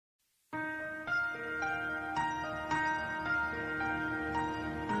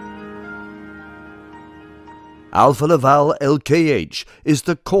Alpha-Laval LKH is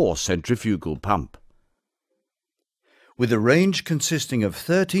the core centrifugal pump. With a range consisting of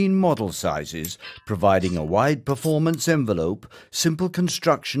 13 model sizes, providing a wide performance envelope, simple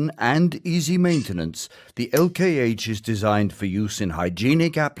construction and easy maintenance, the LKH is designed for use in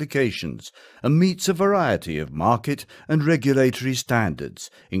hygienic applications and meets a variety of market and regulatory standards,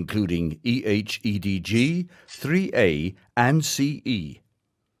 including EHEDG, 3A and CE.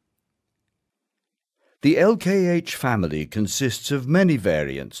 The LKH family consists of many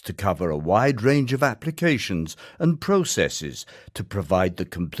variants to cover a wide range of applications and processes to provide the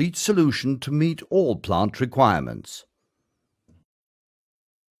complete solution to meet all plant requirements.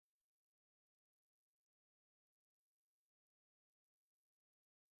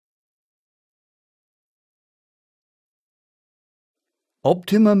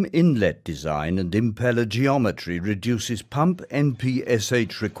 Optimum inlet design and impeller geometry reduces pump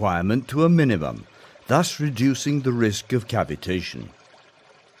NPSH requirement to a minimum, thus reducing the risk of cavitation.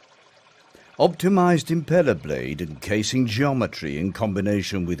 Optimized impeller blade and casing geometry in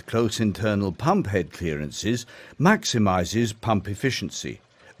combination with close internal pump head clearances maximizes pump efficiency,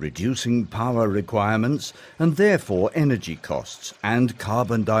 reducing power requirements and therefore energy costs and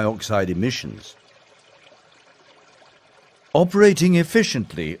carbon dioxide emissions. Operating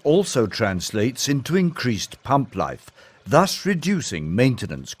efficiently also translates into increased pump life, thus reducing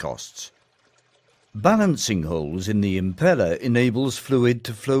maintenance costs. Balancing holes in the impeller enables fluid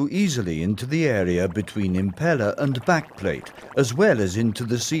to flow easily into the area between impeller and backplate, as well as into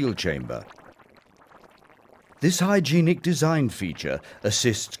the seal chamber. This hygienic design feature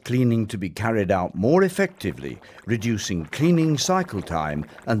assists cleaning to be carried out more effectively, reducing cleaning cycle time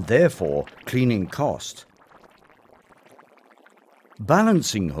and therefore cleaning cost.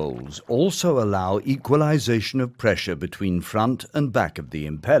 Balancing holes also allow equalization of pressure between front and back of the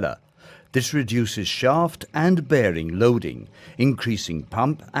impeller. This reduces shaft and bearing loading, increasing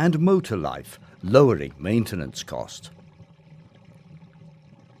pump and motor life, lowering maintenance cost.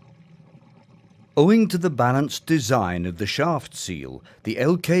 Owing to the balanced design of the shaft seal, the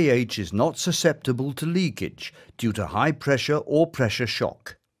LKH is not susceptible to leakage due to high pressure or pressure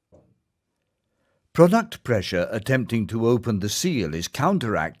shock. Product pressure attempting to open the seal is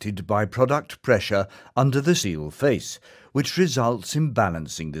counteracted by product pressure under the seal face, which results in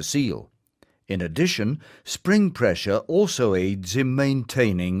balancing the seal. In addition, spring pressure also aids in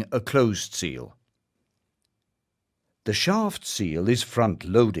maintaining a closed seal. The shaft seal is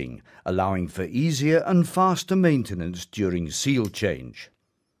front-loading, allowing for easier and faster maintenance during seal change.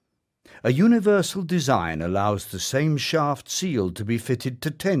 A universal design allows the same shaft seal to be fitted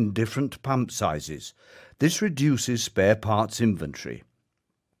to 10 different pump sizes. This reduces spare parts inventory.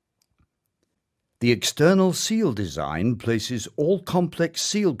 The external seal design places all complex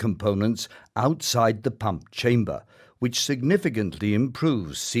seal components outside the pump chamber, which significantly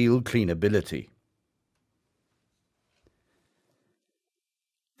improves seal cleanability.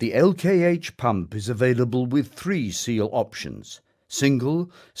 The LKH pump is available with 3 seal options: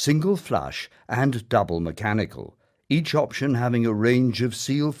 single, single flush and double mechanical, each option having a range of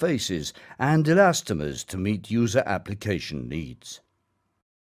seal faces and elastomers to meet user application needs.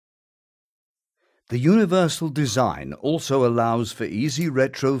 The universal design also allows for easy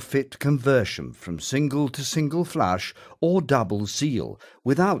retrofit conversion from single to single flush or double seal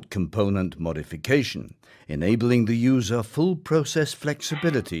without component modification, enabling the user full process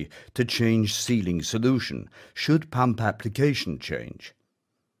flexibility to change sealing solution should pump application change.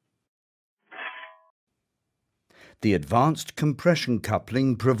 The advanced compression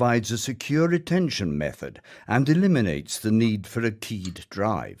coupling provides a secure retention method and eliminates the need for a keyed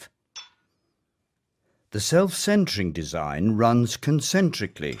drive. The self-centering design runs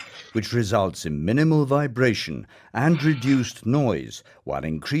concentrically, which results in minimal vibration and reduced noise while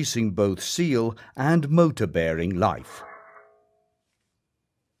increasing both seal and motor bearing life.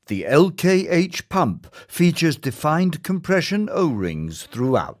 The LKH pump features defined compression O-rings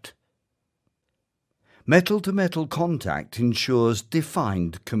throughout. Metal-to-metal contact ensures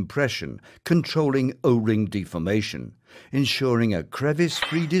defined compression, controlling O-ring deformation, ensuring a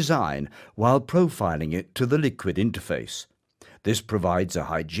crevice-free design while profiling it to the liquid interface. This provides a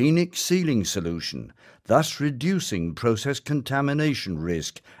hygienic sealing solution, thus reducing process contamination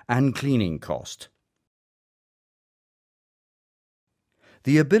risk and cleaning cost.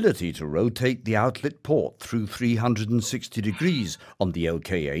 The ability to rotate the outlet port through 360 degrees on the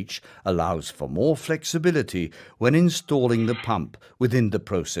LKH allows for more flexibility when installing the pump within the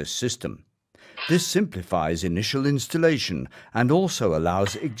process system. This simplifies initial installation and also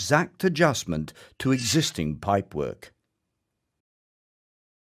allows exact adjustment to existing pipework.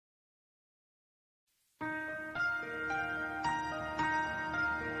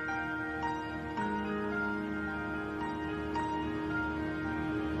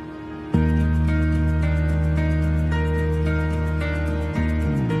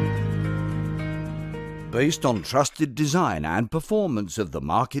 Based on trusted design and performance of the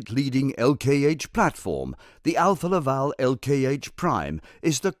market-leading LKH platform, the Alfa-Laval LKH Prime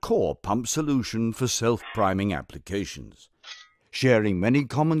is the core pump solution for self-priming applications. Sharing many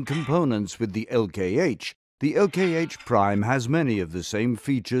common components with the LKH Prime has many of the same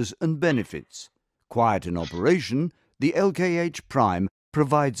features and benefits. Quiet in operation, the LKH Prime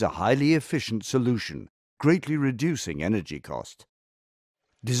provides a highly efficient solution, greatly reducing energy cost.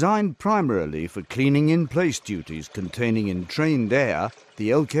 Designed primarily for cleaning in-place duties containing entrained air, the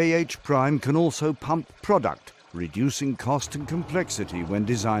LKH Prime can also pump product, reducing cost and complexity when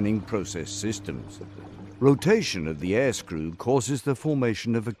designing process systems. Rotation of the air screw causes the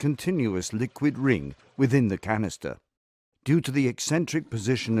formation of a continuous liquid ring within the canister. Due to the eccentric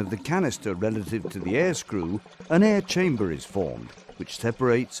position of the canister relative to the air screw, an air chamber is formed, which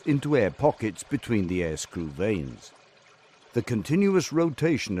separates into air pockets between the air screw vanes. The continuous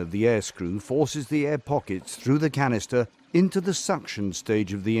rotation of the air screw forces the air pockets through the canister into the suction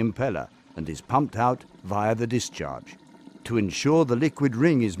stage of the impeller and is pumped out via the discharge. To ensure the liquid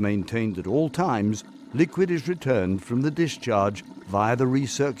ring is maintained at all times, liquid is returned from the discharge via the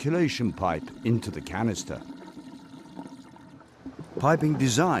recirculation pipe into the canister. Piping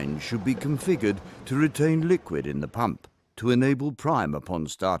design should be configured to retain liquid in the pump to enable prime upon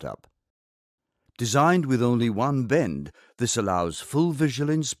startup. Designed with only one bend, this allows full visual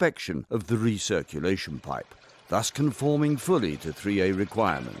inspection of the recirculation pipe, thus conforming fully to 3A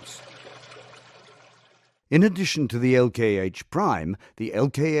requirements. In addition to the LKH Prime, the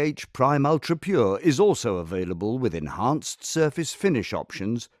LKH Prime Ultra Pure is also available with enhanced surface finish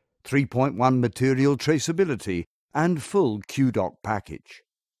options, 3.1 material traceability, and full QDOC package.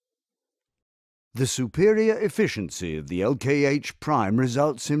 The superior efficiency of the LKH Prime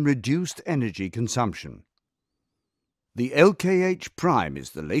results in reduced energy consumption. The LKH Prime is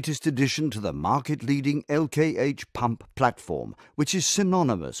the latest addition to the market-leading LKH pump platform, which is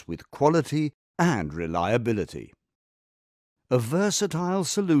synonymous with quality and reliability. A versatile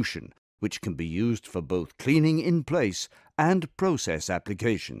solution which can be used for both cleaning in place and process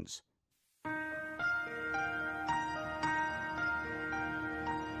applications.